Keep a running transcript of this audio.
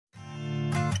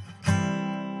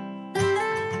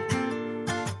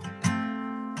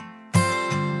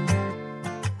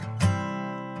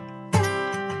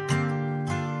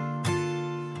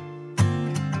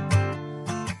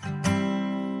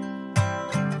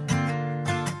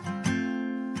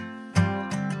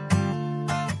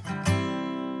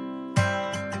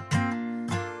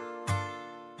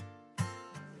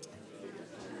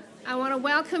I want to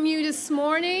welcome you this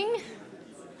morning.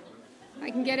 I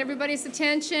can get everybody's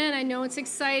attention. I know it's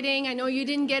exciting. I know you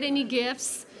didn't get any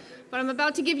gifts, but I'm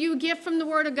about to give you a gift from the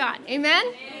Word of God. Amen?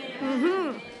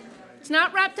 Mm-hmm. It's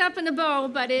not wrapped up in a bow,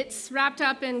 but it's wrapped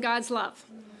up in God's love.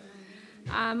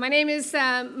 My name is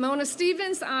Mona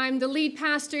Stevens. I'm the lead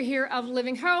pastor here of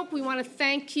Living Hope. We want to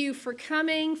thank you for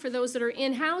coming. For those that are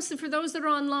in-house and for those that are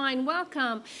online,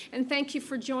 welcome. And thank you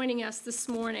for joining us this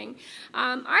morning.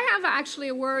 I have actually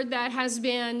a word that has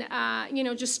been,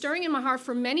 just stirring in my heart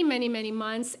for many, many, many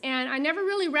months. And I never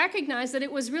really recognized that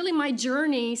it was really my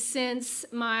journey since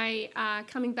my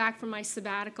coming back from my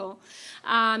sabbatical.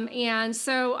 And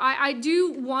so I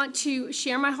do want to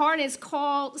share my heart. It's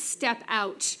called Step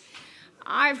Out.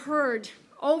 I've heard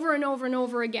over and over and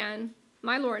over again,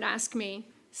 my Lord ask me,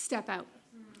 step out.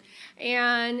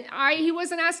 And he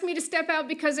wasn't asking me to step out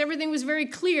because everything was very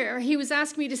clear. He was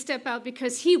asking me to step out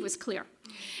because he was clear.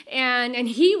 And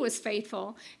he was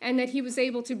faithful, and that he was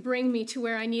able to bring me to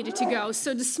where I needed to go.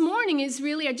 So this morning is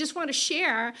really, I just want to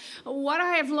share what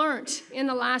I have learned in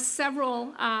the last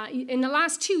in the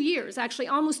last 2 years, actually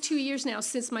almost 2 years now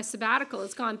since my sabbatical.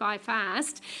 It's gone by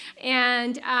fast.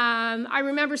 And I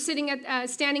remember standing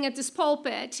at this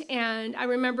pulpit, and I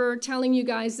remember telling you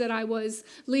guys that I was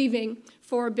leaving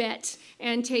for a bit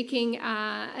and taking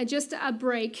just a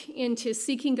break into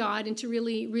seeking God and to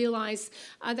really realize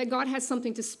that God has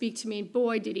something to speak to me.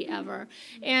 Boy, did he ever.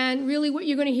 And really what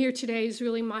you're going to hear today is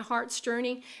really my heart's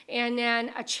journey, and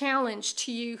then a challenge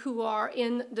to you who are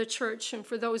in the church. And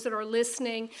for those that are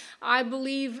listening, I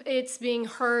believe it's being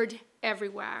heard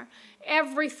everywhere.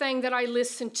 Everything that I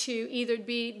listen to, either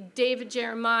be David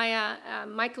Jeremiah,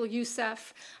 Michael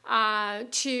Youssef,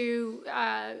 to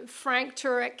Frank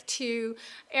Turek, to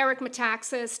Eric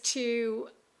Metaxas, to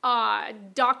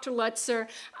Dr. Lutzer,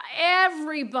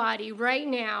 everybody right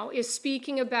now is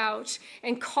speaking about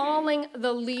and calling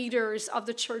the leaders of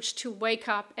the church to wake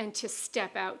up and to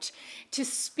step out, to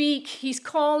speak. He's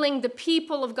calling the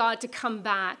people of God to come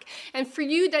back. And for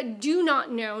you that do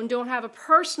not know and don't have a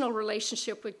personal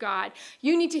relationship with God,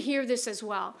 you need to hear this as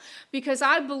well, because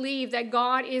I believe that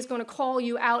God is going to call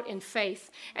you out in faith,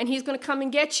 and he's going to come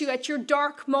and get you at your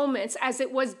dark moments, as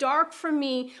it was dark for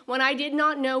me when I did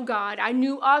not know God. I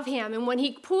knew of him, and when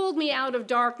he pulled me out of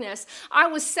darkness, I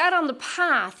was set on the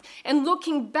path, and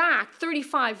looking back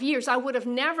 35 years, I would have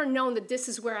never known that this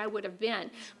is where I would have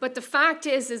been. But the fact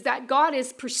is that God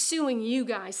is pursuing you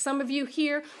guys. Some of you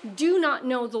here do not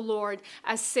know the Lord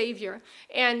as Savior,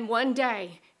 and one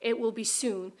day, it will be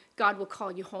soon, God will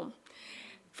call you home.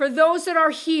 For those that are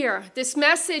here, this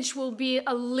message will be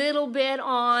a little bit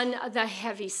on the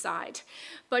heavy side.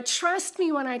 But trust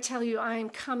me when I tell you I am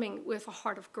coming with a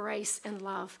heart of grace and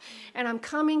love. And I'm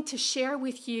coming to share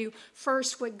with you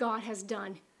first what God has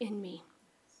done in me.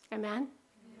 Amen?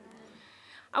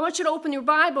 I want you to open your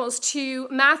Bibles to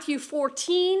Matthew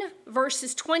 14,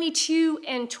 verses 22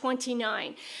 and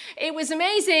 29. It was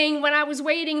amazing when I was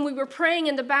waiting, we were praying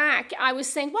in the back. I was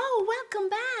saying, whoa, welcome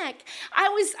back.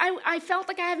 I felt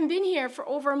like I haven't been here for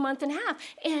over a month and a half.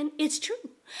 And it's true.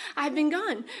 I've been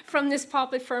gone from this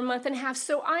pulpit for a month and a half.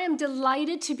 So I am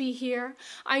delighted to be here.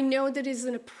 I know that it is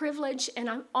a privilege, and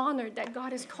I'm honored that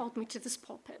God has called me to this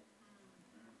pulpit.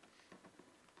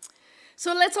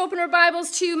 So let's open our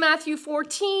Bibles to Matthew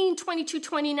 14, 22,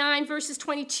 29, verses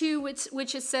 22,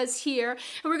 which it says here. And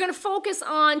we're going to focus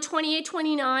on 28,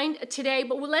 29 today,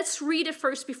 but let's read it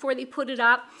first before they put it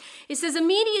up. It says,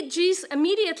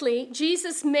 immediately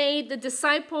Jesus made the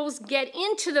disciples get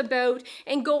into the boat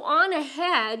and go on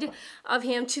ahead of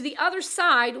him to the other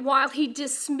side while he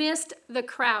dismissed the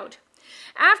crowd.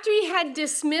 After he had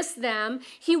dismissed them,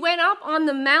 he went up on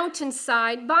the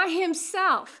mountainside by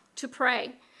himself to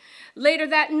pray. Later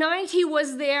that night, he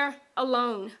was there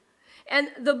alone, and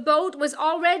the boat was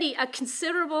already a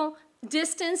considerable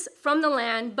distance from the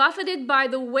land, buffeted by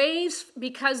the waves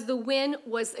because the wind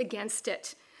was against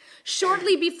it.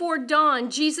 Shortly before dawn,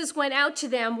 Jesus went out to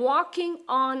them walking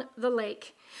on the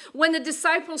lake. When the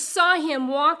disciples saw him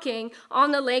walking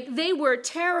on the lake, they were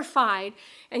terrified,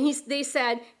 and they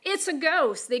said, "It's a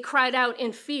ghost." They cried out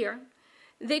in fear.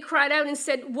 They cried out and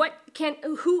said,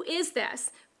 "Who is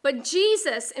this?" But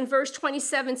Jesus, in verse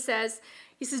 27 says,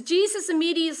 Jesus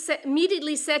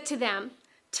immediately said to them,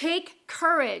 "Take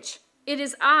courage, it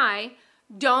is I,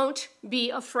 don't be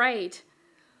afraid."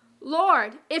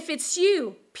 "Lord, if it's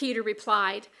you," Peter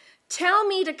replied, "tell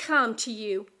me to come to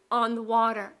you on the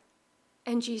water."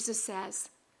 And Jesus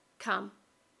says, "Come."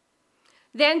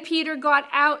 Then Peter got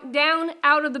down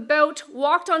out of the boat,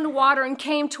 walked on the water, and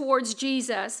came towards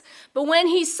Jesus. But when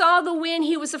he saw the wind,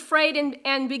 he was afraid,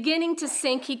 and beginning to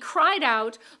sink, he cried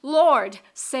out, "Lord,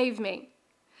 save me."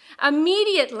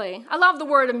 Immediately, I love the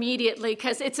word immediately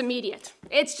because it's immediate.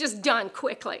 It's just done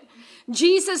quickly.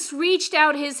 Jesus reached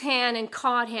out his hand and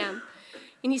caught him.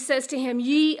 And he says to him,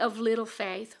 "Ye of little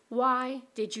faith, why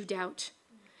did you doubt?"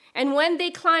 And when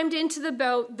they climbed into the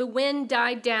boat, the wind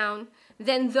died down.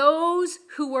 Then those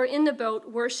who were in the boat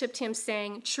worshiped him,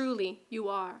 saying, "Truly, you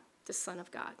are the Son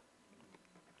of God."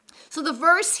 So the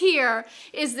verse here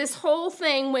is this whole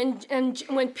thing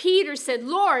when Peter said,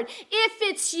 "Lord, if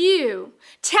it's you,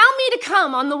 tell me to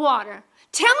come on the water.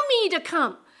 Tell me to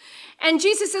come." And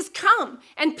Jesus says, "Come."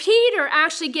 And Peter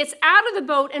actually gets out of the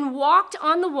boat and walked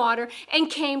on the water and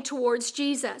came towards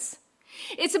Jesus.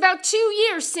 It's about 2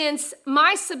 years since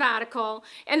my sabbatical,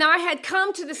 and I had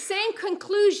come to the same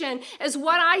conclusion as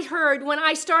what I heard when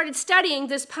I started studying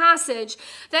this passage,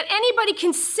 that anybody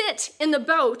can sit in the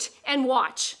boat and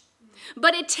watch.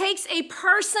 But it takes a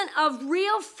person of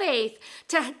real faith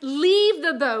to leave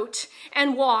the boat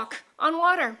and walk on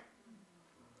water.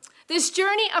 This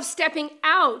journey of stepping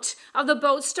out of the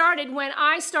boat started when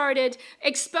God started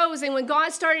exposing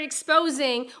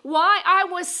why I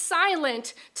was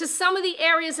silent to some of the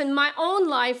areas in my own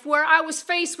life where I was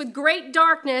faced with great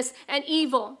darkness and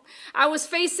evil. I was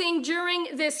facing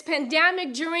during this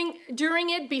pandemic, during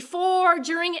it, before,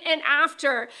 during it, and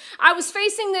after. I was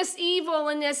facing this evil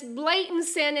and this blatant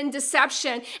sin and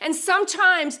deception. And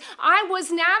sometimes I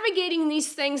was navigating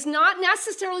these things not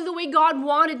necessarily the way God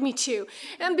wanted me to.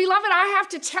 And beloved, I have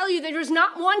to tell you that there's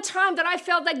not one time that I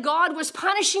felt that God was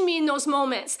punishing me in those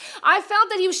moments. I felt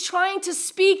that he was trying to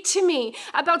speak to me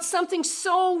about something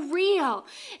so real.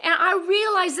 And I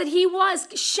realized that he was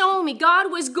showing me, God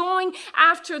was going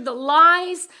after the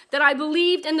lies that I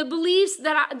believed and the beliefs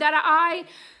that I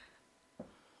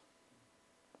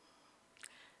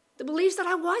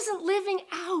wasn't living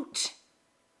out.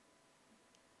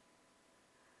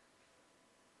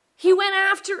 He went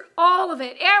after all of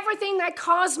it, everything that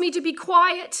caused me to be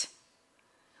quiet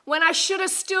when I should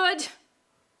have stood,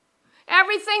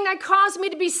 everything that caused me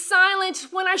to be silent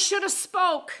when I should have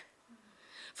spoke.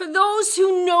 For those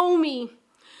who know me,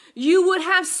 you would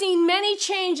have seen many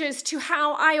changes to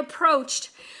how I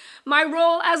approached my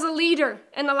role as a leader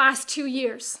in the last 2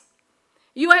 years.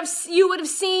 You would have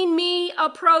seen me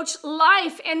approach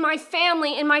life and my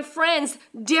family and my friends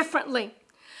differently.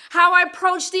 How I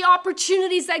approached the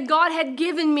opportunities that God had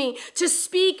given me to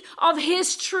speak of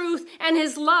his truth and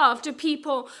his love to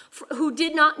people who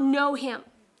did not know him.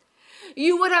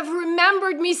 You would have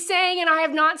remembered me saying, and I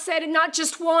have not said it not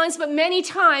just once, but many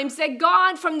times, that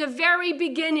God from the very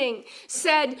beginning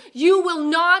said, you will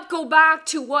not go back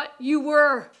to what you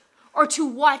were or to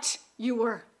what you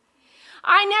were.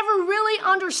 I never really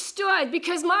understood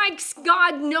because my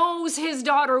God knows his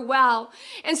daughter well.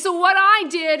 And so what I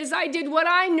did is I did what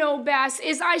I know best,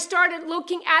 is I started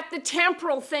looking at the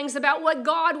temporal things about what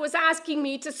God was asking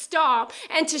me to stop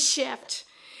and to shift.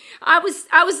 I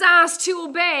was asked to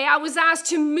obey. I was asked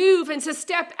to move and to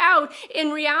step out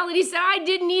in realities that I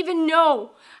didn't even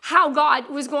know how God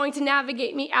was going to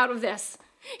navigate me out of this.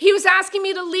 He was asking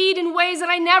me to lead in ways that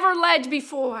I never led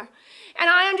before. And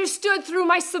I understood through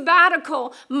my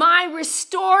sabbatical, my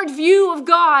restored view of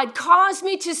God caused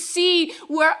me to see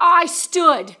where I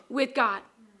stood with God.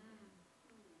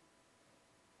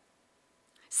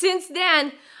 Since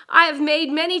then, I have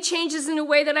made many changes in the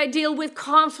way that I deal with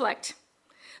conflict,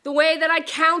 the way that I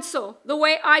counsel, the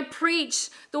way I preach,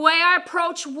 the way I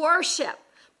approach worship,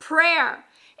 prayer.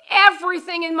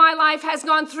 Everything in my life has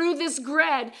gone through this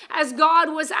grid as God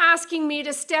was asking me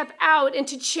to step out and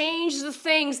to change the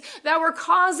things that were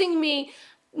causing me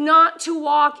not to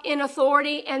walk in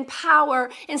authority and power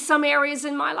in some areas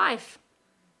in my life.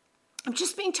 I'm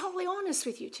just being totally honest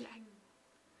with you today.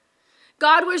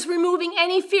 God was removing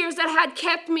any fears that had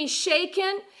kept me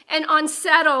shaken and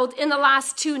unsettled in the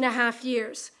last 2.5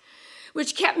 years,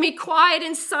 which kept me quiet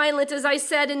and silent, as I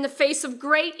said, in the face of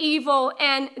great evil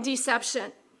and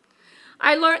deception.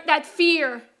 I learned that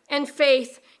fear and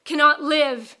faith cannot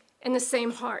live in the same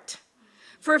heart.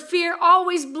 For fear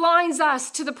always blinds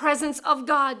us to the presence of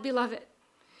God, beloved.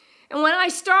 And when I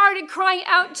started crying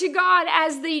out to God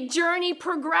as the journey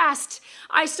progressed,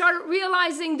 I started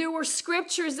realizing there were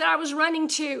scriptures that I was running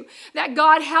to that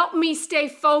God helped me stay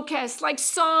focused, like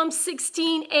Psalm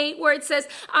 16:8, where it says,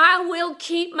 I will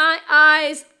keep my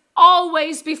eyes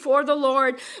always before the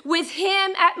Lord. With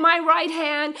him at my right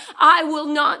hand, I will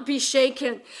not be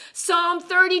shaken. Psalm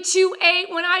 32:8,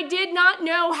 when I did not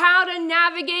know how to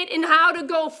navigate and how to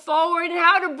go forward and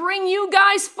how to bring you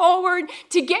guys forward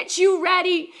to get you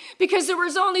ready, because there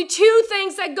was only 2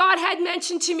 things that God had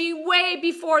mentioned to me way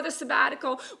before the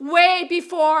sabbatical, way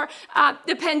before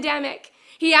the pandemic.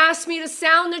 He asked me to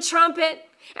sound the trumpet,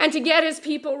 and to get his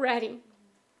people ready.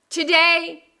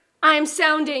 Today, I am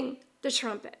sounding the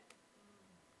trumpet.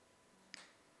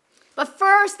 But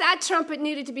first, that trumpet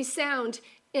needed to be sound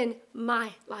in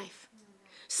my life.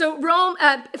 So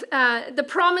the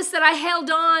promise that I held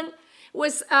on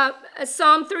was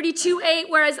Psalm 32:8,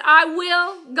 whereas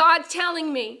God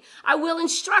telling me, I will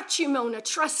instruct you, Mona,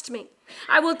 trust me.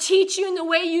 I will teach you in the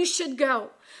way you should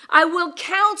go. I will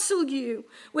counsel you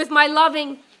with my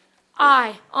loving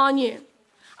eye on you.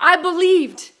 I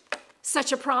believed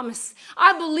such a promise.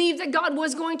 I believed that God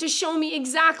was going to show me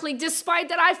exactly, despite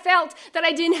that I felt that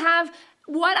I didn't have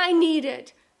what I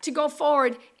needed to go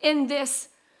forward in this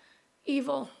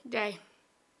evil day.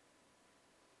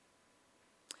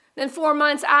 Then 4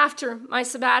 months after my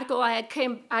sabbatical, I'd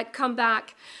come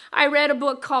back. I read a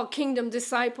book called Kingdom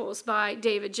Disciples by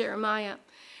David Jeremiah.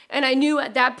 And I knew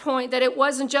at that point that it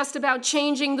wasn't just about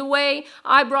changing the way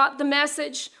I brought the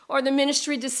message or the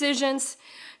ministry decisions.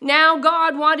 Now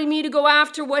God wanted me to go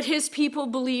after what his people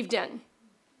believed in.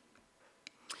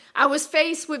 I was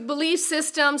faced with belief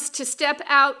systems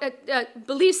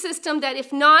belief system that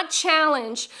if not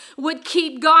challenged would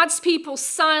keep God's people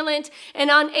silent and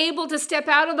unable to step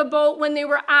out of the boat when they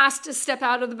were asked to step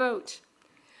out of the boat.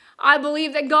 I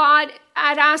believe that God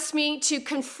had asked me to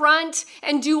confront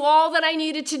and do all that I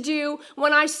needed to do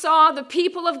when I saw the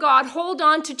people of God hold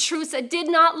on to truths that did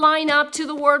not line up to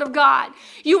the Word of God.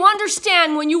 You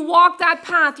understand when you walk that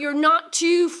path, you're not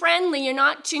too friendly, you're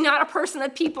not a person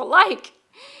that people like.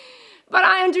 But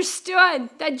I understood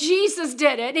that Jesus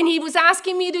did it, and he was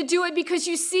asking me to do it because,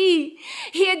 you see,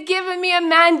 he had given me a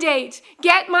mandate.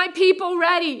 Get my people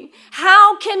ready.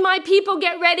 How can my people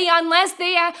get ready unless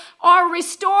they are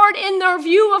restored in their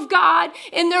view of God,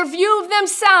 in their view of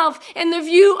themselves, in the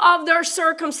view of their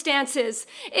circumstances?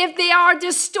 If they are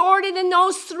distorted in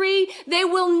those three, they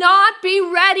will not be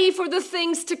ready for the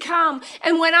things to come.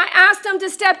 And when I ask them to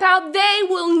step out, they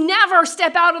will never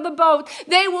step out of the boat.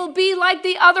 They will be like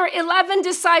the other 11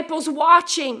 disciples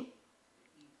watching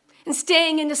and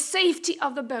staying in the safety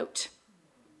of the boat.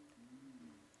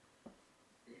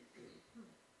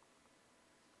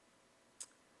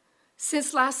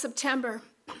 Since last September,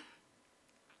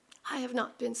 I have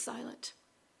not been silent.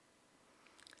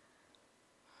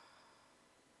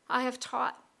 I have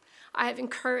taught, I have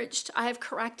encouraged, I have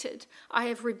corrected, I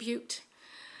have rebuked.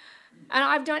 And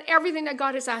I've done everything that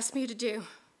God has asked me to do.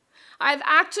 I've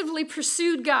actively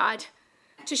pursued God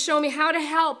to show me how to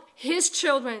help his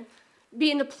children be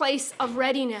in a place of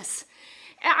readiness.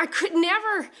 And I could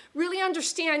never really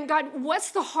understand, God,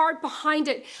 what's the heart behind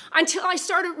it, until I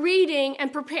started reading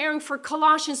and preparing for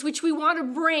Colossians, which we want to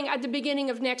bring at the beginning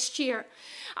of next year.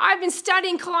 I've been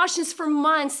studying Colossians for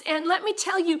months, and let me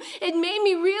tell you, it made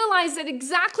me realize that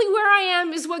exactly where I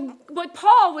am is what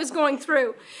Paul was going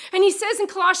through. And he says in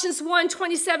Colossians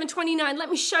 1:27-29, let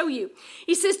me show you.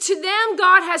 He says, to them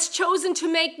God has chosen to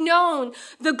make known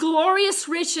the glorious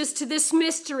riches to this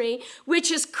mystery,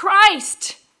 which is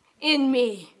Christ in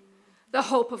me, the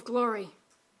hope of glory.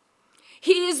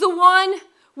 He is the one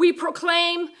we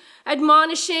proclaim,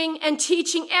 admonishing and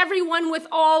teaching everyone with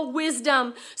all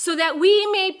wisdom, so that we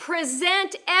may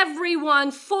present everyone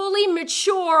fully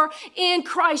mature in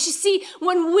Christ. You see,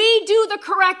 when we do the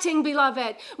correcting,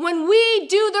 beloved, when we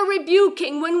do the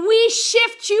rebuking, when we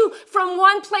shift you from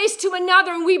one place to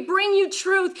another and we bring you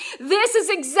truth, this is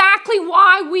exactly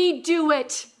why we do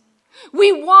it.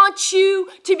 We want you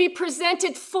to be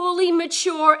presented fully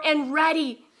mature and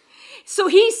ready. So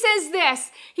he says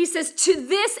this, he says, to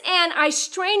this end I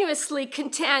strenuously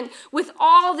contend with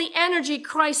all the energy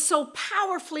Christ so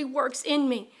powerfully works in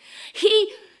me.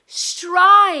 He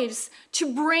strives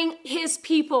to bring his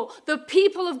people, the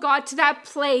people of God, to that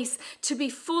place to be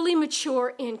fully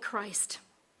mature in Christ.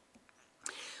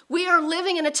 We are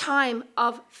living in a time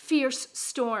of fierce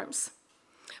storms.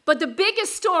 But the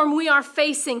biggest storm we are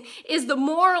facing is the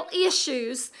moral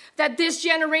issues that this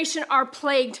generation are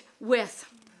plagued with.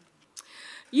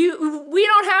 We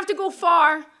don't have to go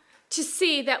far to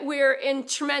see that we're in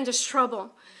tremendous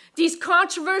trouble. These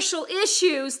controversial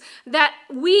issues that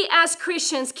we as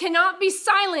Christians cannot be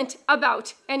silent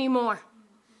about anymore.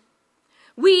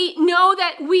 We know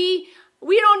that we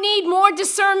don't need more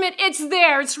discernment. It's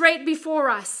there. It's right before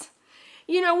us.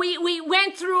 You know, we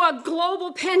went through a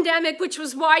global pandemic, which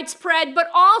was widespread, but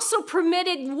also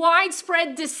permitted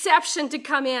widespread deception to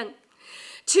come in.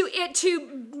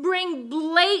 To bring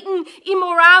blatant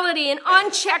immorality and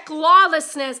unchecked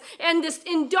lawlessness and this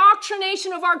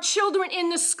indoctrination of our children in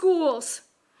the schools.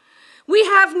 We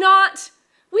have not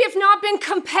been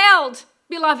compelled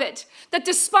beloved, that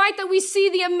despite that we see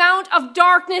the amount of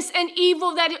darkness and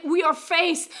evil that we are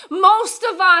faced, most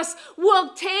of us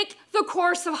will take the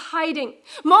course of hiding.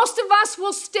 Most of us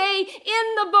will stay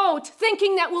in the boat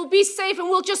thinking that we'll be safe and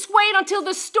we'll just wait until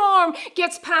the storm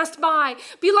gets passed by.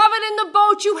 Beloved, in the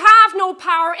boat you have no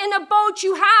power. In the boat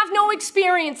you have no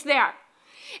experience there.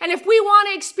 And if we want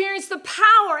to experience the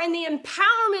power and the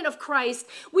empowerment of Christ,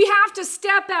 we have to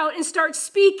step out and start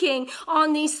speaking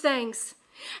on these things.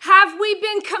 Have we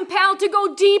been compelled to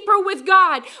go deeper with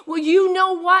God? Well, you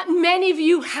know what? Many of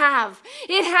you have.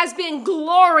 It has been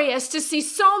glorious to see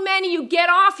so many of you get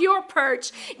off your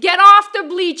perch, get off the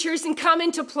bleachers and come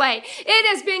into play. It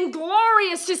has been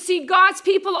glorious to see God's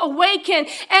people awaken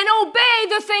and obey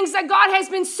the things that God has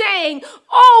been saying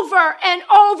over and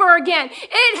over again.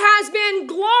 It has been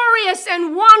glorious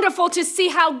and wonderful to see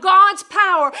how God's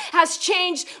power has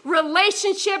changed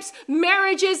relationships,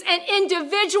 marriages, and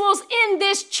individuals in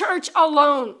this church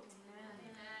alone.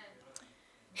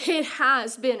 It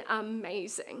has been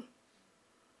amazing.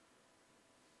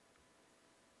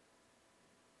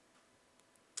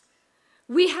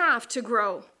 We have to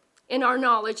grow in our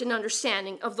knowledge and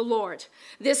understanding of the Lord.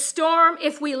 This storm,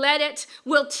 if we let it,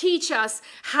 will teach us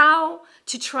how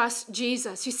to trust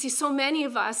Jesus. You see, so many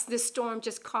of us, this storm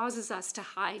just causes us to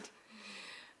hide.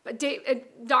 But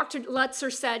Dr.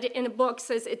 Lutzer said in a book,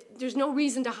 says there's no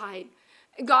reason to hide.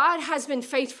 God has been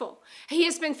faithful. He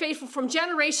has been faithful from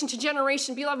generation to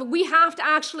generation. Beloved, we have to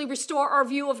actually restore our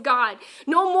view of God.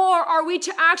 No more are we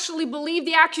to actually believe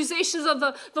the accusations of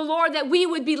the Lord that we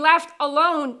would be left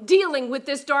alone dealing with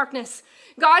this darkness.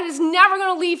 God is never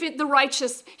going to leave the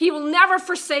righteous. He will never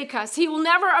forsake us. He will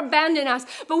never abandon us.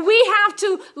 But we have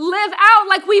to live out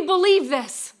like we believe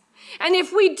this. And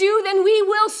if we do, then we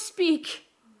will speak.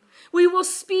 We will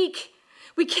speak.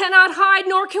 We cannot hide,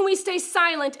 nor can we stay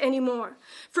silent anymore.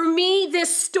 For me,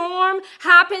 this storm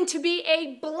happened to be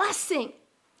a blessing.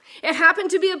 It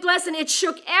happened to be a blessing. It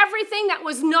shook everything that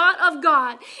was not of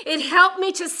God. It helped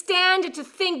me to stand and to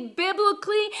think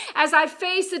biblically as I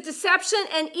face the deception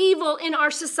and evil in our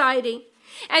society.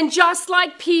 And just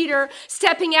like Peter,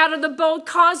 stepping out of the boat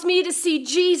caused me to see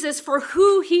Jesus for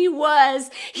who he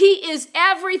was. He is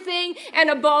everything and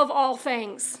above all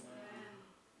things.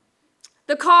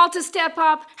 The call to step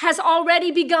up has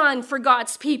already begun for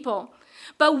God's people.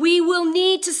 But we will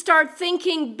need to start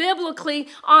thinking biblically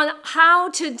on how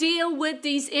to deal with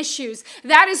these issues.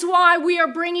 That is why we are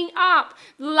bringing up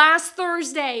last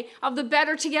Thursday of the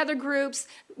Better Together groups,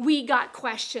 we got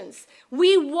questions.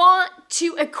 We want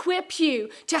to equip you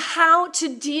to how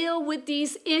to deal with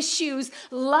these issues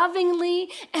lovingly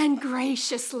and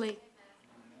graciously.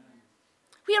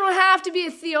 We don't have to be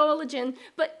a theologian,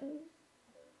 but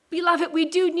beloved, we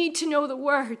do need to know the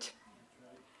Word.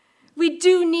 We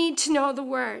do need to know the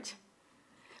Word.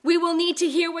 We will need to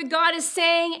hear what God is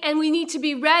saying, and we need to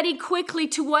be ready quickly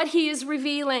to what He is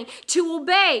revealing, to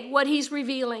obey what He's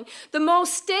revealing. The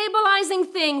most stabilizing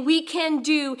thing we can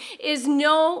do is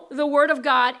know the Word of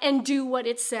God and do what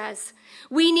it says.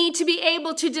 We need to be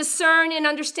able to discern and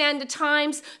understand the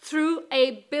times through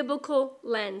a biblical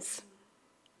lens.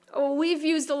 Oh, we've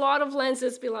used a lot of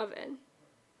lenses, beloved.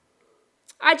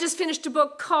 I just finished a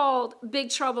book called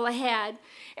Big Trouble Ahead,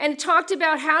 and it talked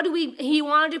about he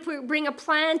wanted to bring a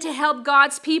plan to help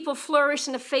God's people flourish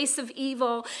in the face of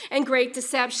evil and great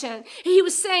deception. He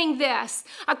was saying this: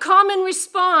 a common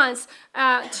response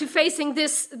to facing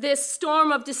this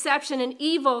storm of deception and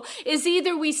evil is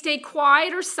either we stay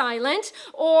quiet or silent,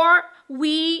 or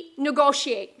we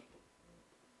negotiate.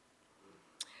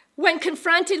 When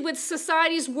confronted with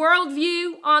society's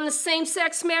worldview on the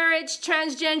same-sex marriage,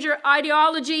 transgender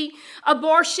ideology,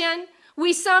 abortion,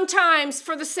 we sometimes,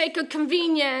 for the sake of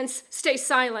convenience, stay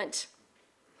silent.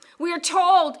 We are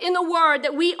told in the Word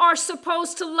that we are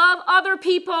supposed to love other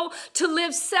people, to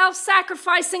live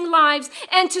self-sacrificing lives,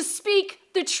 and to speak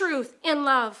the truth in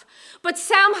love. But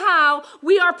somehow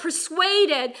we are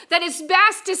persuaded that it's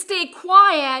best to stay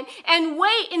quiet and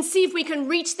wait and see if we can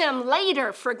reach them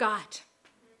later for God.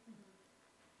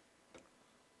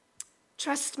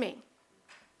 Trust me,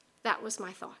 that was my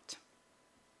thought.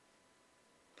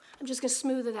 I'm just going to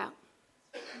smooth it out.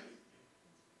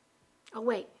 I'll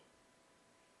wait.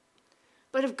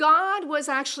 But if God was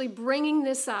actually bringing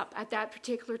this up at that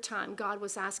particular time, God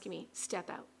was asking me, step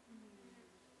out.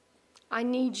 I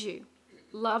need you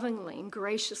lovingly and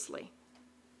graciously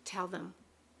tell them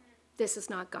this is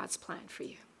not God's plan for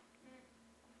you.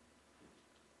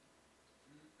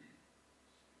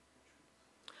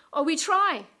 Or we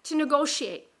try to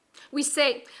negotiate. We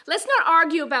say, let's not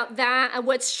argue about that and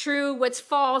what's true, what's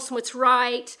false, what's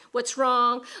right, what's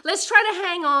wrong. Let's try to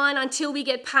hang on until we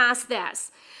get past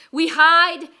this. We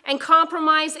hide and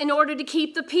compromise in order to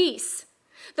keep the peace.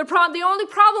 The only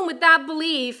problem with that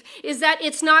belief is that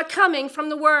it's not coming from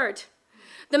the Word.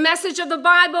 The message of the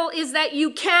Bible is that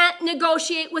you can't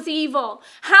negotiate with evil.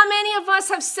 How many of us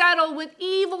have settled with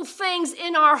evil things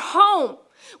in our home,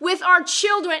 with our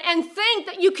children, and think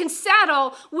that you can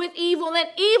settle with evil,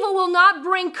 that evil will not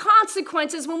bring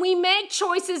consequences when we make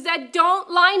choices that don't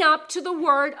line up to the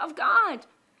Word of God?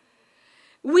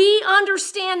 We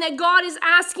understand that God is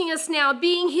asking us now,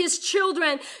 being His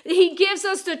children, He gives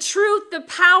us the truth, the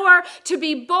power to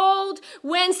be bold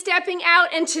when stepping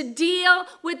out and to deal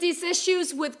with these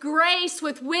issues with grace,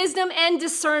 with wisdom and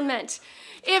discernment.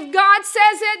 If God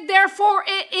says it, therefore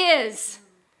it is.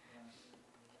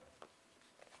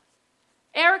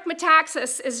 Eric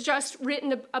Metaxas has just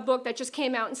written a book that just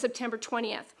came out on September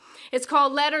 20th. It's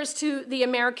called Letters to the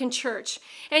American Church.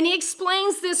 And he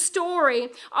explains this story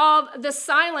of the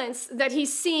silence that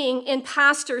he's seeing in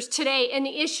pastors today and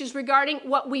the issues regarding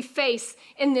what we face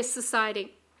in this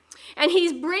society. And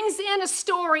he brings in a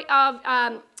story of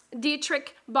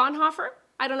Dietrich Bonhoeffer.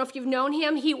 I don't know if you've known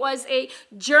him. He was a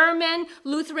German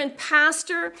Lutheran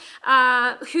pastor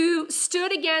who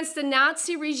stood against the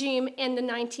Nazi regime in the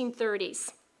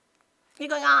 1930s. You're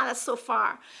going, that's so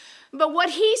far. But what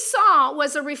he saw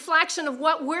was a reflection of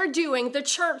what we're doing, the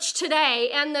church today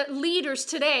and the leaders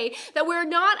today, that we're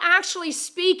not actually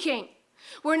speaking.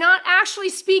 We're not actually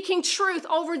speaking truth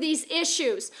over these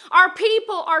issues. Our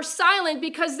people are silent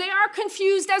because they are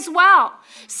confused as well.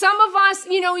 Some of us,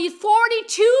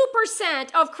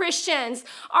 42% of Christians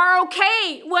are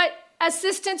okay with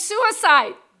assisted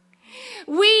suicide.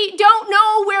 We don't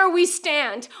know where we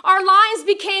stand. Our lines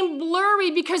became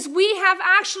blurry because we have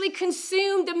actually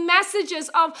consumed the messages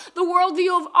of the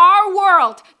worldview of our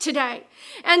world today.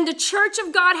 And the church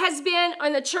of God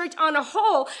and the church on a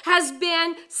whole has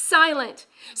been silent.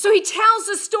 So he tells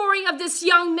the story of this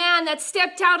young man that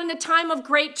stepped out in a time of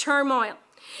great turmoil.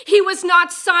 He was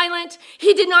not silent.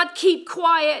 He did not keep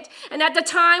quiet. And at the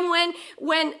time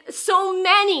when so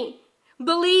many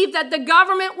believed that the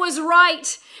government was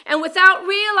right, and without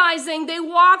realizing, they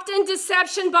walked in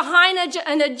deception behind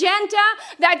an agenda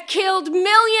that killed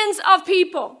millions of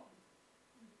people.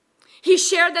 He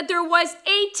shared that there was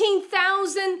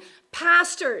 18,000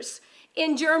 pastors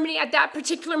in Germany at that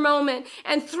particular moment,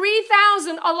 and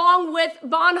 3,000, along with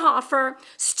Bonhoeffer,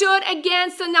 stood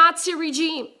against the Nazi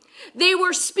regime. They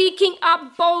were speaking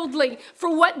up boldly for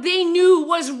what they knew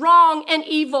was wrong and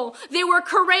evil. They were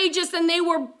courageous and they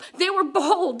were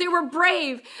bold. They were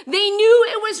brave. They knew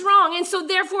it was wrong, and so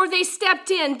therefore they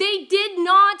stepped in. They did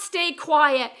not stay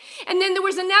quiet. And then there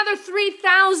was another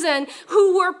 3,000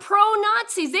 who were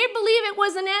pro-Nazis. They believed it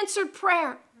was an answered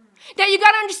prayer. Now, you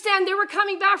got to understand, they were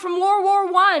coming back from World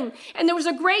War I, and there was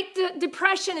a great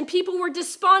depression, and people were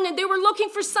despondent. They were looking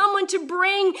for someone to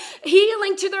bring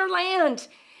healing to their land.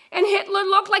 And Hitler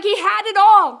looked like he had it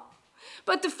all.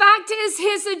 But the fact is,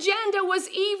 his agenda was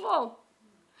evil.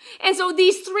 And so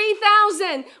these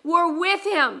 3,000 were with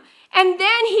him. And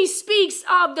then he speaks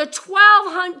of the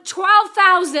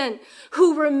 12,000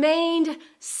 who remained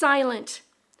silent.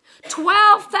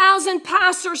 12,000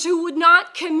 pastors who would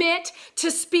not commit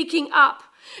to speaking up.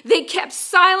 They kept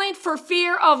silent for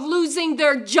fear of losing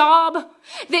their job.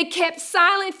 They kept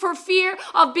silent for fear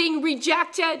of being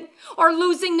rejected or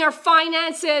losing their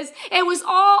finances. It was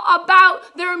all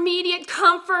about their immediate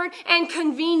comfort and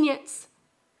convenience.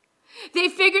 They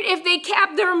figured if they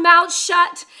kept their mouths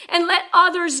shut and let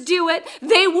others do it,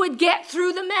 they would get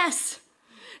through the mess.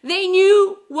 They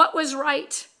knew what was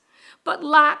right, but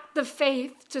lacked the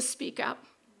faith to speak up.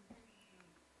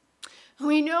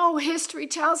 We know history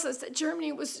tells us that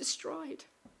Germany was destroyed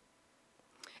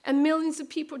and millions of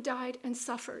people died and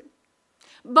suffered.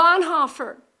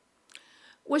 Bonhoeffer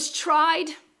was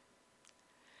tried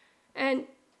and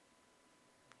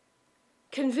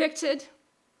convicted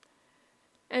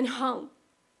and hung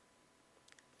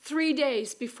 3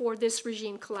 days before this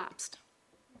regime collapsed.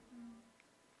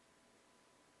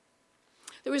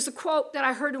 There was a quote that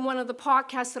I heard in one of the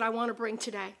podcasts that I want to bring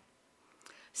today.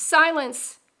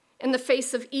 Silence in the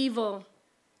face of evil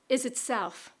is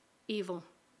itself evil.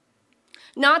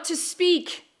 Not to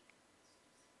speak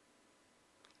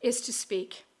is to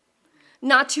speak.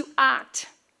 Not to act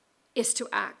is to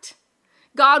act.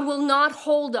 God will not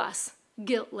hold us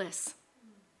guiltless.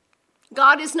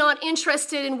 God is not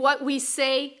interested in what we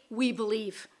say we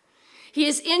believe. He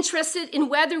is interested in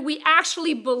whether we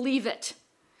actually believe it.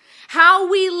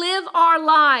 How we live our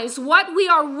lives, what we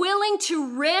are willing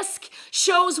to risk,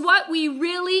 shows what we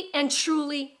really and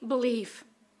truly believe.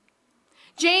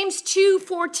 James 2,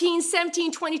 14,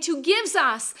 17, 22 gives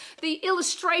us the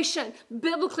illustration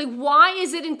biblically. Why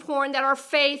is it important that our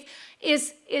faith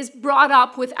is brought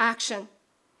up with action?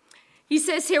 He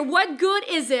says here, what good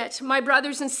is it, my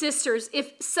brothers and sisters,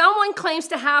 if someone claims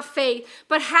to have faith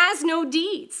but has no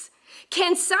deeds?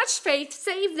 Can such faith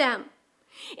save them?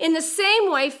 In the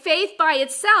same way, faith by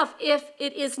itself, if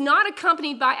it is not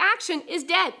accompanied by action, is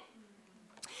dead.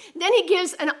 Then he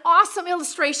gives an awesome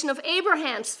illustration of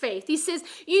Abraham's faith. He says,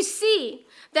 you see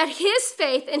that his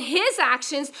faith and his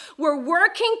actions were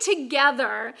working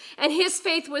together, and his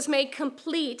faith was made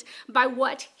complete by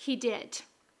what he did.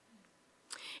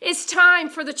 It's time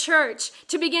for the church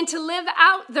to begin to live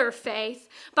out their faith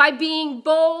by being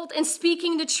bold and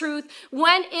speaking the truth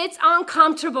when it's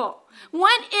uncomfortable.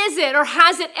 When is it, or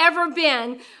has it ever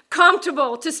been,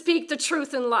 comfortable to speak the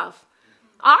truth in love?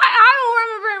 I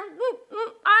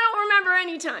don't remember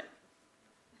any time.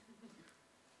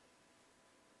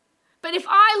 But if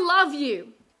I love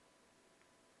you,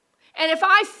 and if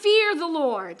I fear the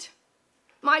Lord,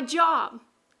 my job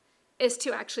is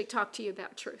to actually talk to you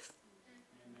about truth.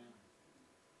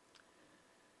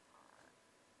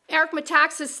 Eric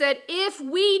Metaxas said, if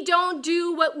we don't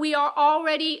do what we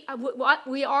already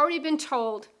been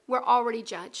told, we're already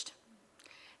judged.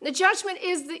 The judgment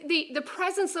is the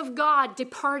presence of God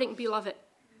departing, beloved.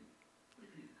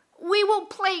 We will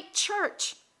play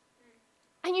church.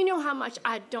 And you know how much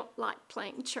I don't like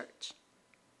playing church.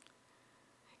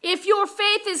 If your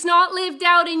faith is not lived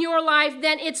out in your life,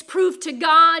 then it's proof to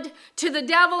God, to the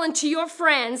devil, and to your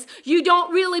friends you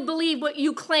don't really believe what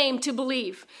you claim to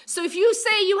believe. So if you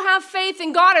say you have faith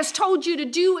and God has told you to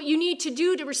do what you need to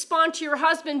do to respond to your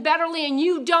husband betterly and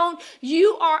you don't,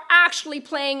 you are actually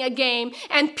playing a game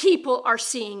and people are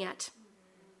seeing it.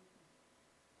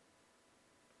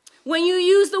 When you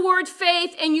use the word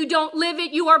faith and you don't live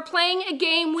it, you are playing a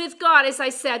game with God, as I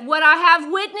said. What I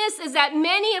have witnessed is that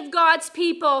many of God's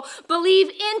people believe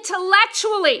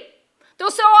intellectually. They'll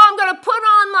say, I'm going to put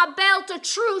on my belt of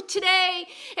truth today,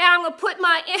 and I'm going to put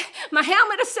my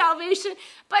helmet of salvation.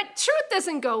 But truth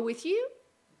doesn't go with you.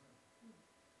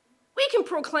 We can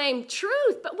proclaim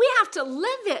truth, but we have to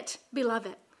live it,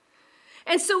 beloved.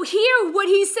 And so here what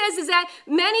he says is that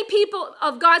many people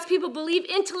of God's people believe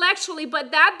intellectually,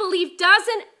 but that belief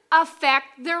doesn't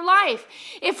affect their life.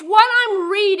 If what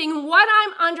I'm reading, what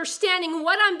I'm understanding,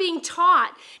 what I'm being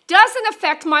taught doesn't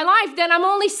affect my life, then I'm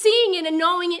only seeing it and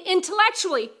knowing it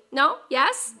intellectually. No?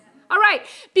 Yes? All right.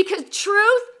 Because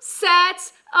truth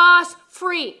sets us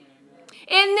free.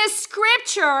 In this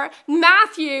scripture,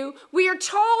 Matthew, we are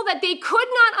told that they could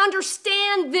not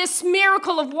understand this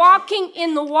miracle of walking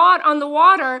on the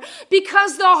water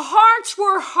because the hearts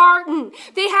were hardened.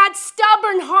 They had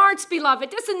stubborn hearts, beloved.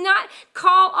 This does not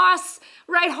call us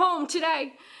right home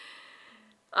today.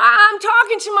 I'm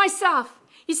talking to myself.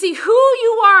 You see, who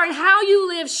you are and how you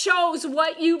live shows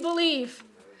what you believe.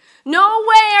 No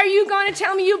way are you going to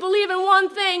tell me you believe in one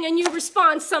thing and you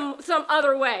respond some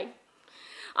other way.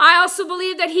 I also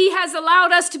believe that he has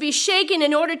allowed us to be shaken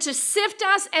in order to sift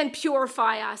us and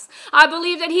purify us. I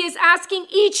believe that he is asking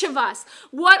each of us,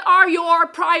 what are your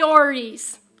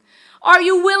priorities? Are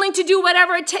you willing to do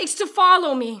whatever it takes to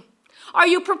follow me? Are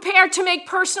you prepared to make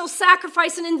personal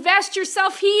sacrifice and invest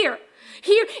yourself here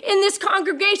in this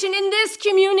congregation, in this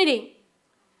community?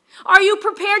 Are you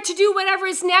prepared to do whatever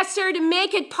is necessary to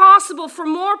make it possible for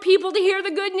more people to hear the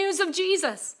good news of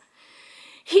Jesus?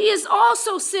 He is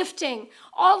also sifting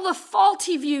all the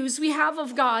faulty views we have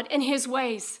of God and his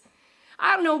ways.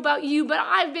 I don't know about you, but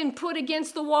I've been put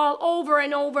against the wall over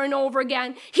and over and over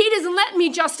again. He doesn't let me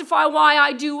justify why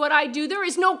I do what I do. There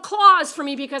is no clause for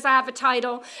me because I have a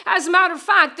title. As a matter of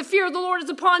fact, the fear of the Lord is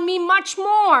upon me much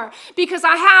more because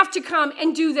I have to come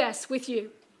and do this with you.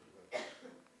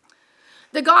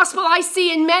 The gospel I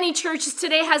see in many churches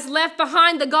today has left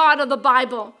behind the God of the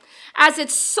Bible as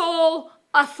its sole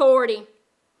authority.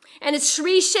 And it's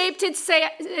reshaped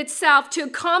itself to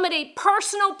accommodate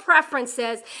personal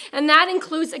preferences, and that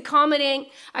includes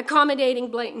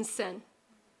accommodating blatant sin.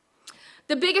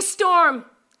 The biggest storm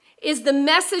is the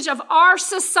message of our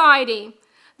society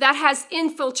that has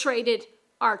infiltrated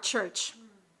our church,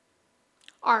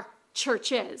 our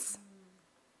churches.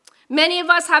 Many of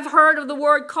us have heard of the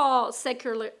word called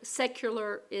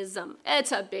secularism.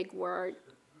 It's a big word.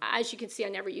 As you can see, I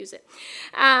never use it.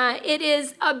 It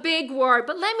is a big word,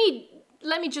 but let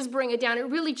me just bring it down. It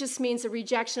really just means a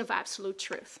rejection of absolute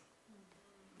truth.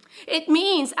 It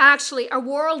means actually a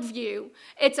worldview.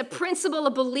 It's a principle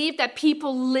of belief that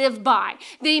people live by.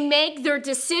 They make their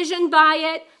decision by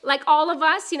it, like all of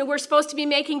us. We're supposed to be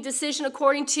making decision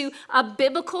according to a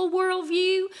biblical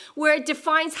worldview where it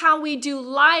defines how we do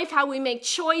life, how we make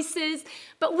choices.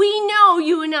 But we know,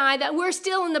 you and I, that we're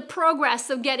still in the progress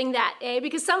of getting that,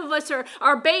 because some of us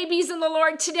are babies in the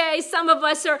Lord today. Some of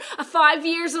us are 5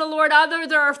 years in the Lord.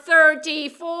 Others are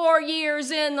 34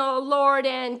 years in the Lord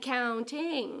and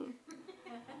counting.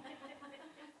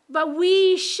 But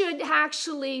we should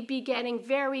actually be getting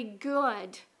very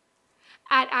good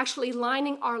at actually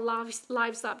lining our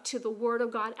lives up to the Word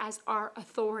of God as our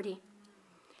authority.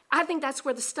 I think that's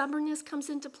where the stubbornness comes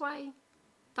into play,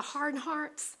 the hard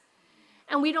hearts.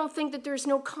 And we don't think that there's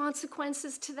no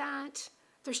consequences to that.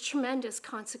 There's tremendous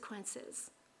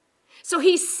consequences. So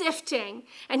he's sifting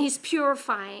and he's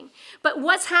purifying. But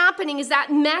what's happening is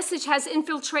that message has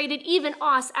infiltrated even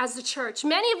us as the church.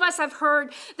 Many of us have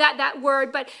heard that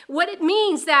word, but what it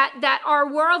means that our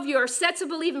worldview, our sets of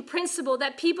belief and principle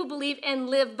that people believe and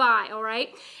live by, all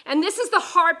right? And this is the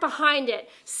heart behind it.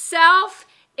 Self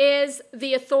is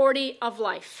the authority of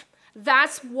life.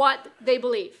 That's what they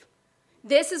believe.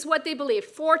 This is what they believe.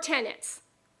 4 tenets.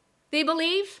 They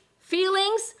believe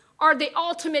feelings are the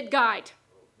ultimate guide.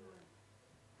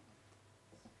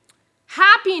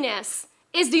 Happiness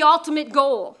is the ultimate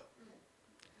goal.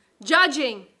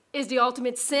 Judging is the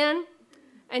ultimate sin.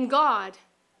 And God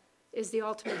is the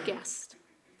ultimate guest.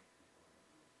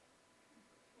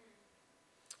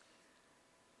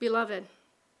 Beloved,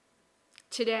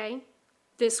 today,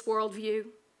 this worldview,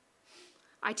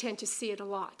 I tend to see it a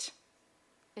lot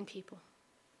in people.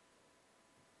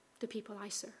 The people I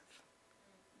serve.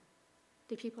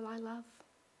 The people I love.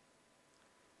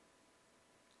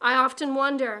 I often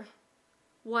wonder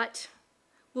what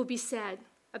will be said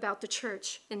about the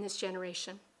church in this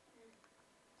generation.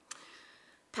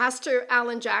 Pastor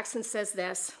Alan Jackson says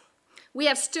this: "We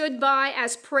have stood by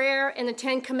as prayer and the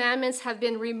 10 Commandments have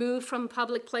been removed from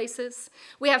public places.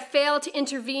 We have failed to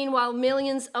intervene while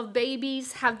millions of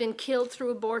babies have been killed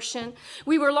through abortion.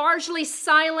 We were largely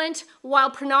silent while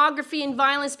pornography and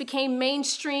violence became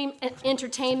mainstream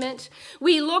entertainment.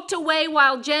 We looked away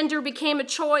while gender became a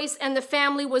choice and the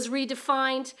family was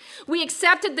redefined. We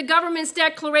accepted the government's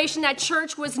declaration that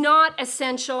church was not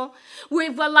essential.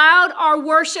 We've allowed our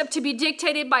worship to be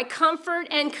dictated by comfort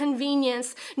and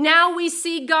convenience. Now we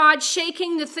see God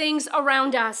shaking the things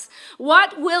around us.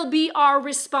 What will be our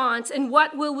response and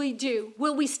what will we do?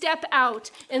 Will we step out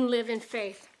and live in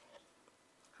faith?"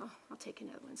 Oh, I'll take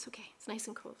another one. It's okay. It's nice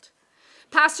and cold.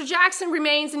 Pastor Jackson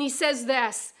remains and he says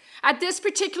this: "At this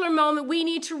particular moment, we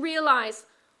need to realize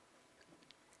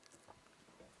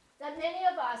that many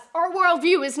of us, our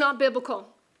worldview is not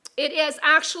biblical. It is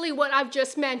actually what I've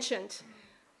just mentioned.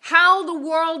 How the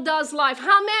world does life.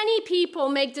 How many people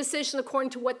make decisions according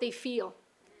to what they feel?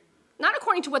 Not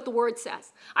according to what the word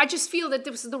says. I just feel that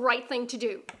this is the right thing to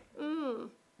do.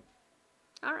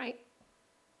 All right.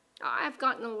 I've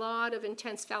gotten a lot of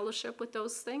intense fellowship with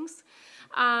those things.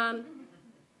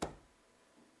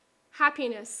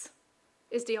 Happiness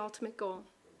is the ultimate goal.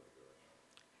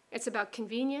 It's about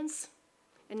convenience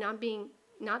and not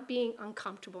being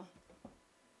uncomfortable.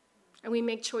 And we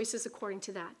make choices according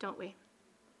to that, don't we?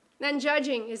 Then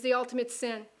judging is the ultimate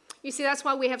sin. You see, that's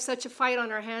why we have such a fight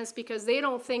on our hands, because they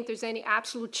don't think there's any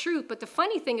absolute truth. But the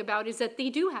funny thing about it is that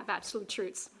they do have absolute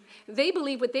truths. They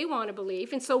believe what they want to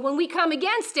believe. And so when we come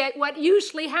against it, what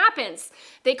usually happens?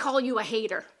 They call you a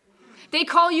hater. They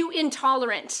call you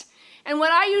intolerant. And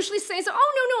what I usually say is,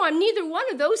 oh, no, I'm neither one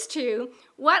of those two.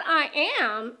 What I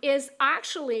am is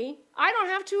actually, I don't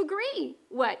have to agree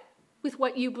with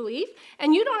what you believe,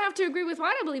 and you don't have to agree with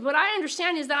what I believe. What I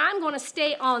understand is that I'm going to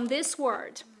stay on this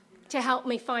word to help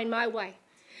me find my way,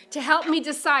 to help me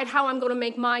decide how I'm going to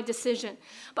make my decision.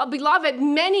 But beloved,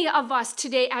 many of us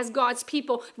today as God's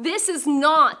people, this is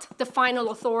not the final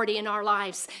authority in our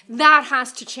lives. That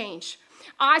has to change.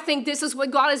 I think this is what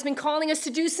God has been calling us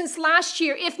to do since last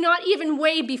year, if not even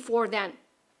way before then.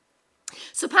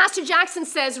 So Pastor Jackson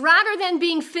says, rather than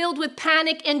being filled with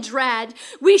panic and dread,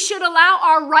 we should allow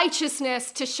our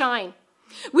righteousness to shine.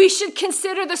 We should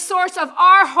consider the source of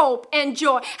our hope and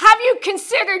joy. Have you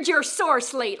considered your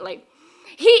source lately?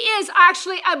 He is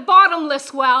actually a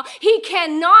bottomless well. He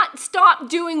cannot stop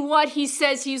doing what he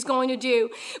says he's going to do.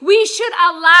 We should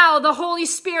allow the Holy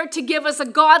Spirit to give us a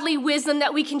godly wisdom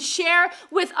that we can share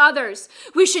with others.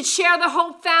 We should share the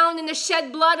hope found in the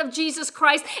shed blood of Jesus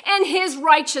Christ and his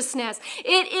righteousness.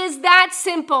 It is that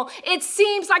simple. It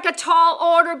seems like a tall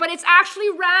order, but it's actually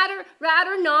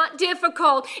rather not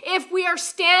difficult if we are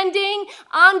standing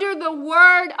under the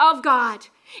word of God.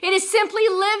 It is simply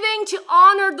living to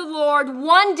honor the Lord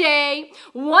one day,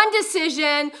 one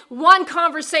decision, one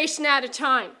conversation at a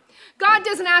time. God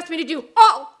doesn't ask me to do,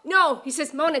 oh, no. He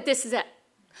says, Mona, this is it.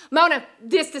 Mona,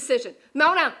 this decision.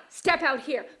 Mona, step out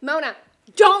here. Mona,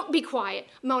 don't be quiet.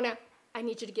 Mona, I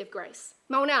need you to give grace.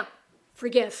 Mona,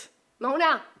 forgive.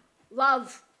 Mona,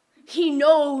 love. He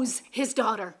knows his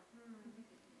daughter.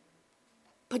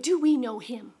 But do we know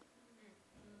him?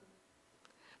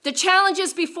 The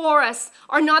challenges before us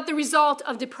are not the result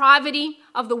of depravity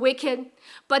of the wicked,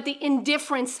 but the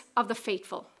indifference of the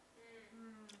faithful.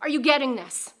 Are you getting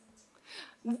this?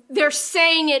 They're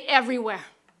saying it everywhere.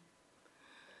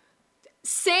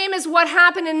 Same as what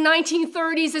happened in the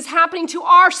 1930s is happening to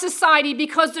our society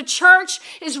because the church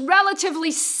is relatively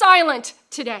silent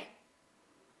today.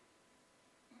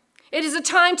 It is a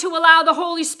time to allow the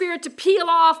Holy Spirit to peel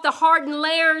off the hardened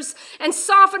layers and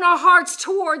soften our hearts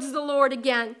towards the Lord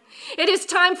again. It is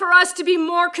time for us to be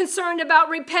more concerned about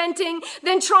repenting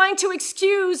than trying to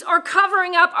excuse or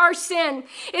covering up our sin.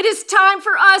 It is time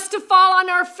for us to fall on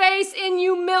our face in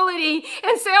humility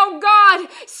and say, oh God,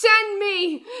 send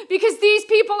me, because these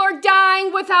people are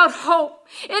dying without hope.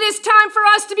 It is time for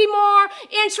us to be more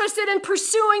interested in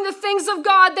pursuing the things of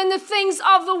God than the things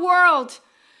of the world.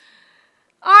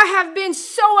 I have been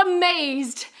so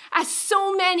amazed at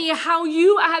so many how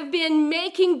you have been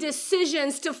making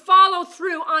decisions to follow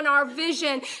through on our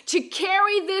vision, to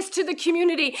carry this to the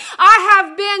community. I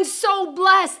have been so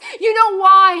blessed. You know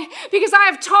why? Because I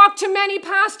have talked to many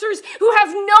pastors who have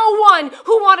no one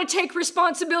who want to take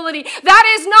responsibility.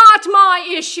 That is not my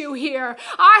issue here.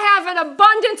 I have an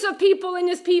abundance of people in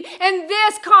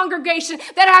this congregation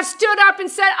that have stood up and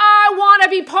said, I want to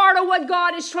be part of what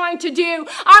God is trying to do.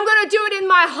 I'm going to do it in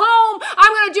my home.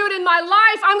 I'm going to do it in my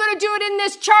life. I'm going to do it in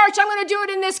this church. I'm going to do it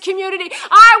in this community.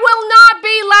 I will not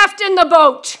be left in the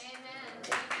boat.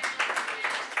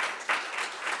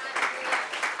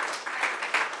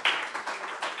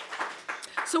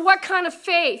 So what kind of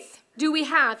faith do we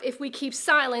have if we keep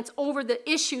silence over the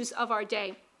issues of our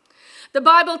day? The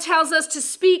Bible tells us to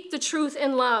speak the truth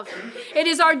in love. It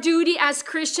is our duty as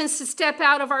Christians to step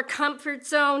out of our comfort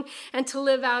zone and to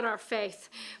live out our faith.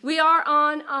 We are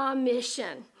on a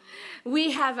mission.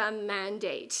 We have a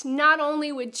mandate, not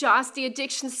only with just the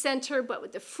Addiction Center, but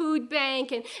with the food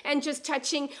bank and just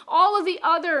touching all of the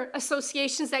other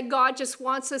associations that God just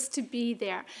wants us to be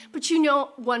there. But you know,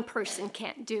 one person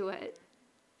can't do it.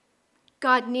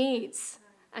 God needs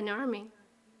an army,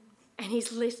 and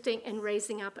he's lifting and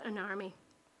raising up an army.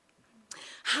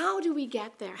 How do we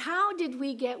get there? How did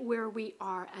we get where we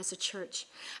are as a church?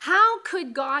 How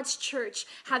could God's church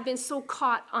have been so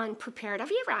caught unprepared?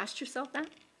 Have you ever asked yourself that?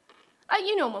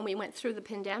 You know, when we went through the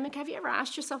pandemic, have you ever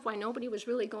asked yourself why nobody was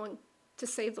really going to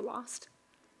save the lost?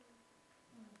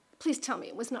 Please tell me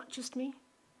it was not just me.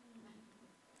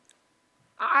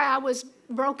 I was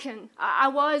broken. I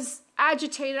was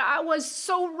agitated. I was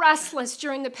so restless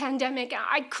during the pandemic.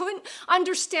 I couldn't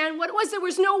understand what it was. There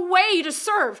was no way to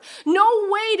serve, no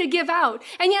way to give out.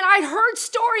 And yet I'd heard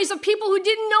stories of people who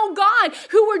didn't know God,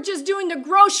 who were just doing the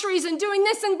groceries and doing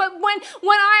this. But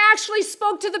when I actually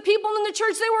spoke to the people in the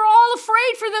church, they were all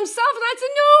afraid for themselves. And I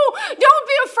said, no, don't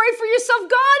be afraid for yourself.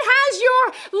 God has your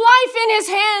life in his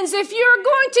hands. If you're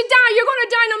going to die, you're going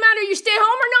to die no matter you stay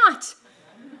home or not.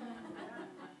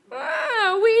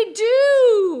 We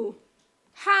do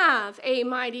have a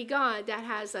mighty God that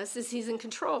has us as he's in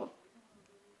control.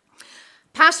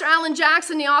 Pastor Alan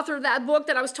Jackson, the author of that book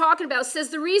that I was talking about, says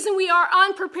the reason we are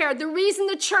unprepared, the reason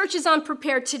the church is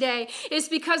unprepared today is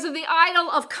because of the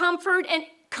idol of comfort and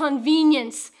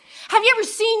convenience. Have you ever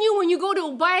seen you when you go to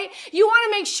obey? You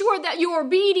want to make sure that your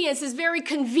obedience is very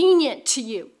convenient to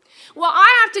you. Well,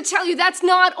 I have to tell you, that's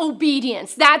not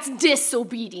obedience. That's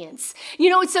disobedience. You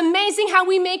know, it's amazing how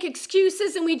we make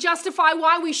excuses and we justify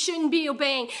why we shouldn't be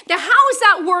obeying. Now, how is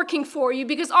that working for you?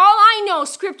 Because all I know,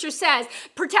 Scripture says,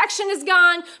 protection is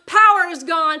gone, power is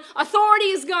gone, authority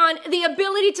is gone, the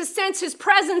ability to sense his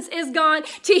presence is gone,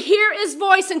 to hear his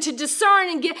voice and to discern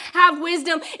and have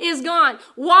wisdom is gone.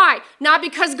 Why? Not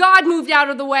because God moved out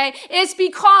of the way. It's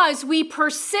because we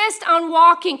persist on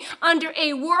walking under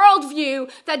a worldview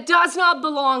that does not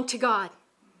belong to God.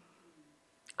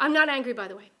 I'm not angry, by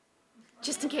the way,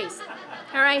 just in case.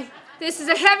 All right? This is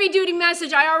a heavy-duty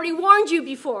message. I already warned you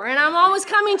before, and I'm almost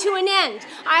coming to an end.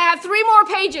 I have 3 more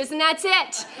pages, and that's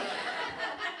it.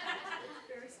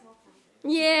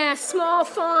 Yeah, small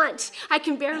font. I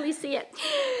can barely see it.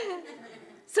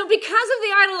 So because of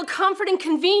the idol of comfort and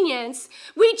convenience,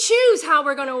 we choose how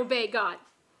we're going to obey God.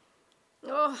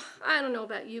 Oh, I don't know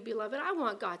about you, beloved. I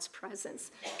want God's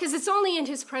presence because it's only in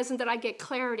his presence that I get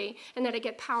clarity and that I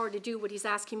get power to do what he's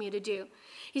asking me to do.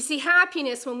 You see,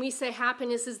 happiness, when we say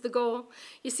happiness is the goal,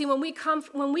 you see, when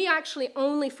we actually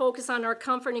only focus on our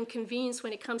comfort and convenience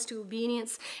when it comes to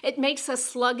obedience, it makes us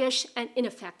sluggish and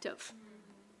ineffective.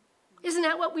 Isn't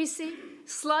that what we see?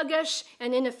 Sluggish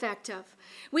and ineffective.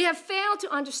 We have failed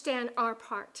to understand our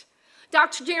part.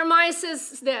 Dr. Jeremiah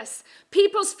says this: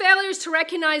 people's failures to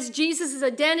recognize Jesus'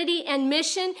 identity and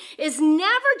mission is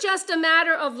never just a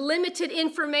matter of limited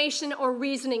information or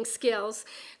reasoning skills.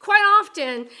 Quite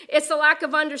often, it's a lack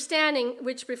of understanding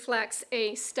which reflects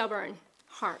a stubborn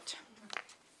heart.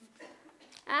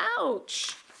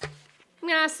 Ouch. I'm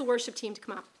going to ask the worship team to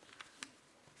come up.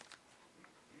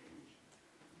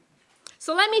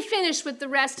 So let me finish with the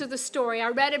rest of the story. I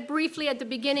read it briefly at the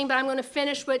beginning, but I'm going to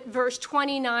finish with verse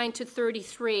 29 to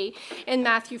 33 in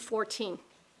Matthew 14.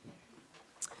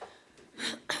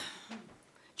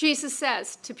 Jesus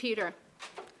says to Peter,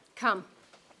 "Come."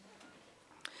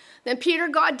 Then Peter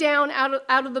got down out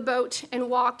of the boat and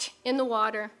walked in the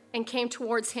water and came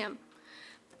towards him.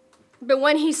 But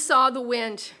when he saw the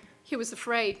wind, he was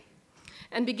afraid.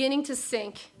 And beginning to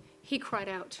sink, he cried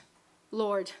out,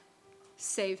 "Lord,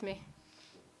 save me."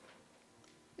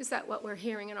 Is that what we're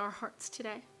hearing in our hearts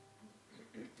today?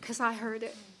 Because I heard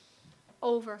it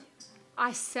over.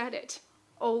 I said it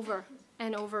over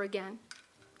and over again.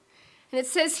 And it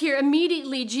says here,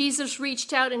 immediately Jesus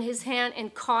reached out in his hand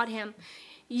and caught him.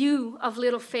 "You of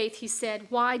little faith," he said,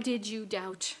 "why did you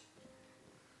doubt?"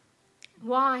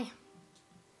 Why?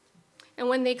 And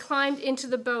when they climbed into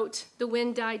the boat, the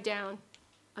wind died down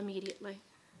immediately.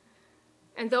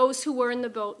 And those who were in the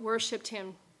boat worshiped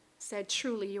him, said,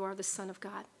 "Truly, you are the Son of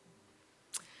God."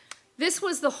 This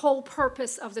was the whole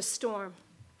purpose of the storm,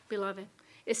 beloved,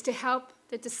 is to help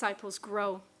the disciples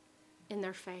grow in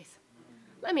their faith.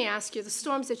 Let me ask you, the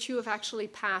storms that you have actually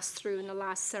passed through in the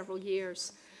last several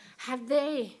years, have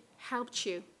they helped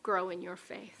you grow in your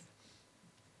faith?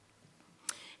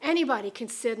 Anybody can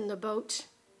sit in the boat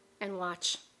and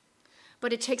watch,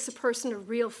 but it takes a person of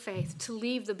real faith to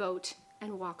leave the boat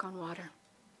and walk on water.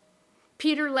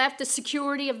 Peter left the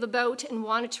security of the boat and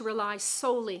wanted to rely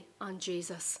solely on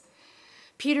Jesus.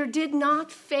 Peter did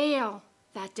not fail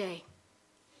that day.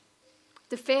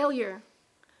 The failure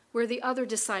were the other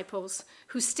disciples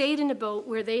who stayed in a boat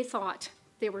where they thought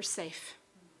they were safe.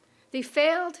 They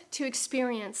failed to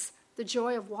experience the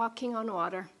joy of walking on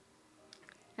water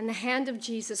and the hand of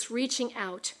Jesus reaching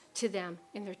out to them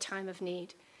in their time of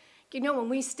need. You know, when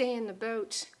we stay in the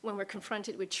boat, when we're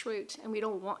confronted with truth and we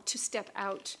don't want to step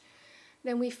out,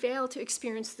 then we fail to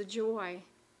experience the joy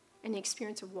and the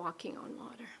experience of walking on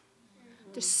water.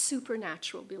 The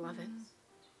supernatural, beloved.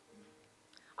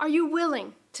 Are you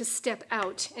willing to step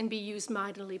out and be used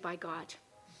mightily by God?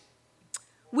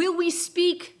 Will we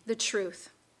speak the truth,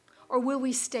 or will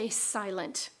we stay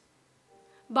silent?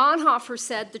 Bonhoeffer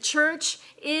said, "The church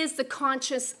is the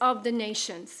conscience of the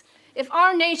nations." If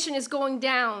our nation is going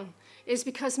down, it is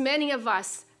because many of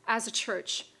us as a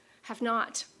church have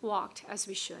not walked as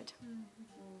we should.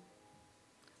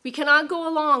 We cannot go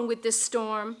along with this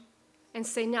storm and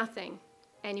say nothing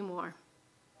anymore.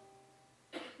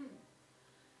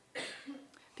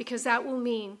 Because that will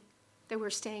mean that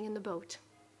we're staying in the boat.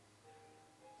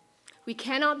 We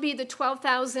cannot be the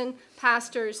 12,000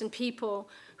 pastors and people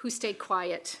who stayed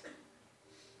quiet.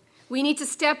 We need to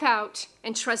step out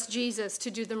and trust Jesus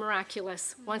to do the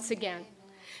miraculous once again.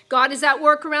 God is at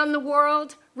work around the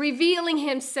world, revealing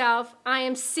himself. I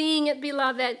am seeing it,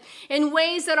 beloved, in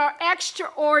ways that are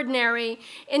extraordinary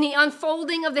in the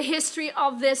unfolding of the history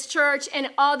of this church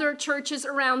and other churches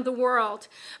around the world.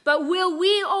 But will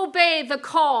we obey the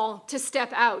call to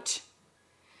step out?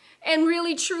 And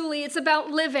really, truly, it's about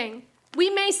living. We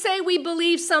may say we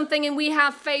believe something and we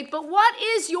have faith, but what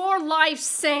is your life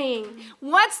saying?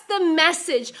 What's the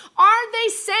message? Are they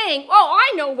saying, "Oh,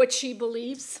 I know what she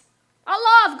believes"?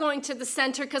 I love going to the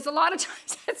center because a lot of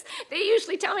times they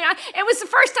usually tell me, it was the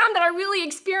first time that I really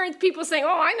experienced people saying,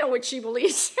 "Oh, I know what she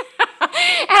believes." And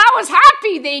I was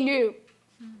happy they knew.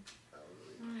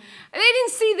 They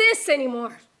didn't see this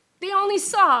anymore. They only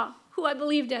saw who I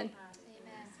believed in.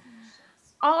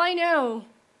 All I know,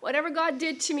 whatever God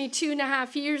did to me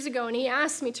 2.5 years ago, and he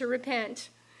asked me to repent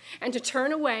and to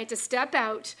turn away, to step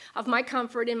out of my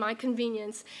comfort and my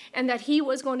convenience, and that he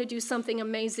was going to do something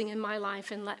amazing in my life.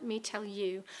 And let me tell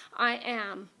you, I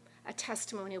am a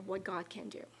testimony of what God can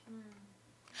do.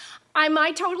 Am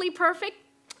I totally perfect?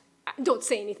 Don't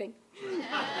say anything.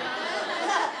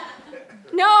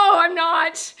 No, I'm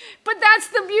not. But that's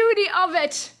the beauty of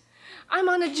it. I'm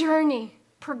on a journey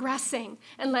progressing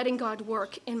and letting God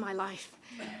work in my life.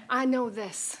 I know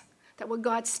this, that what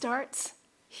God starts,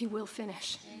 he will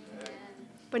finish. Amen.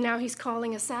 But now he's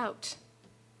calling us out.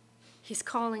 He's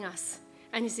calling us,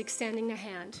 and he's extending a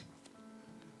hand.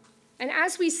 And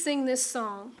as we sing this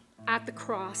song, At the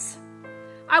Cross,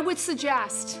 I would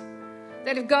suggest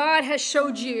that if God has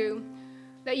showed you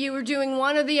that you were doing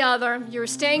one or the other, you were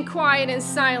staying quiet and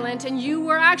silent, and you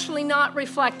were actually not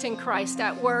reflecting Christ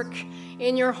at work,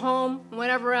 in your home,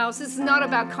 whatever else, this is not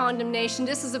about condemnation.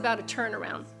 This is about a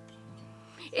turnaround.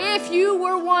 If you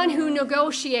were one who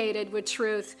negotiated with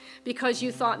truth because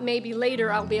you thought maybe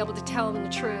later I'll be able to tell them the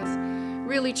truth,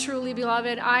 really, truly,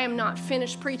 beloved, I am not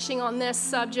finished preaching on this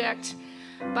subject,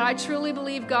 but I truly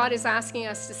believe God is asking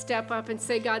us to step up and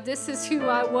say, God, this is who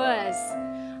I was.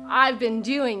 I've been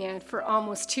doing it for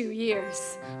almost 2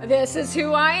 years. This is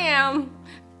who I am.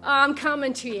 I'm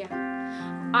coming to you.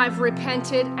 I've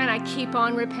repented, and I keep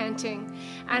on repenting,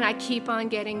 and I keep on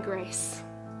getting grace.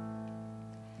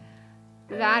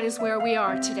 That is where we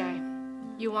are today.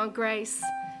 You want grace?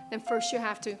 Then first you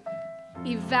have to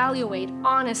evaluate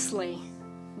honestly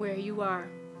where you are.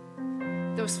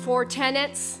 Those 4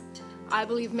 tenets, I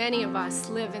believe many of us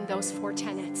live in those 4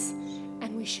 tenets,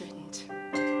 and we shouldn't.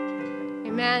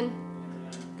 Amen.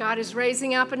 God is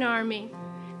raising up an army,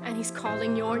 and he's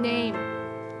calling your name.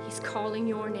 He's calling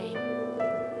your name.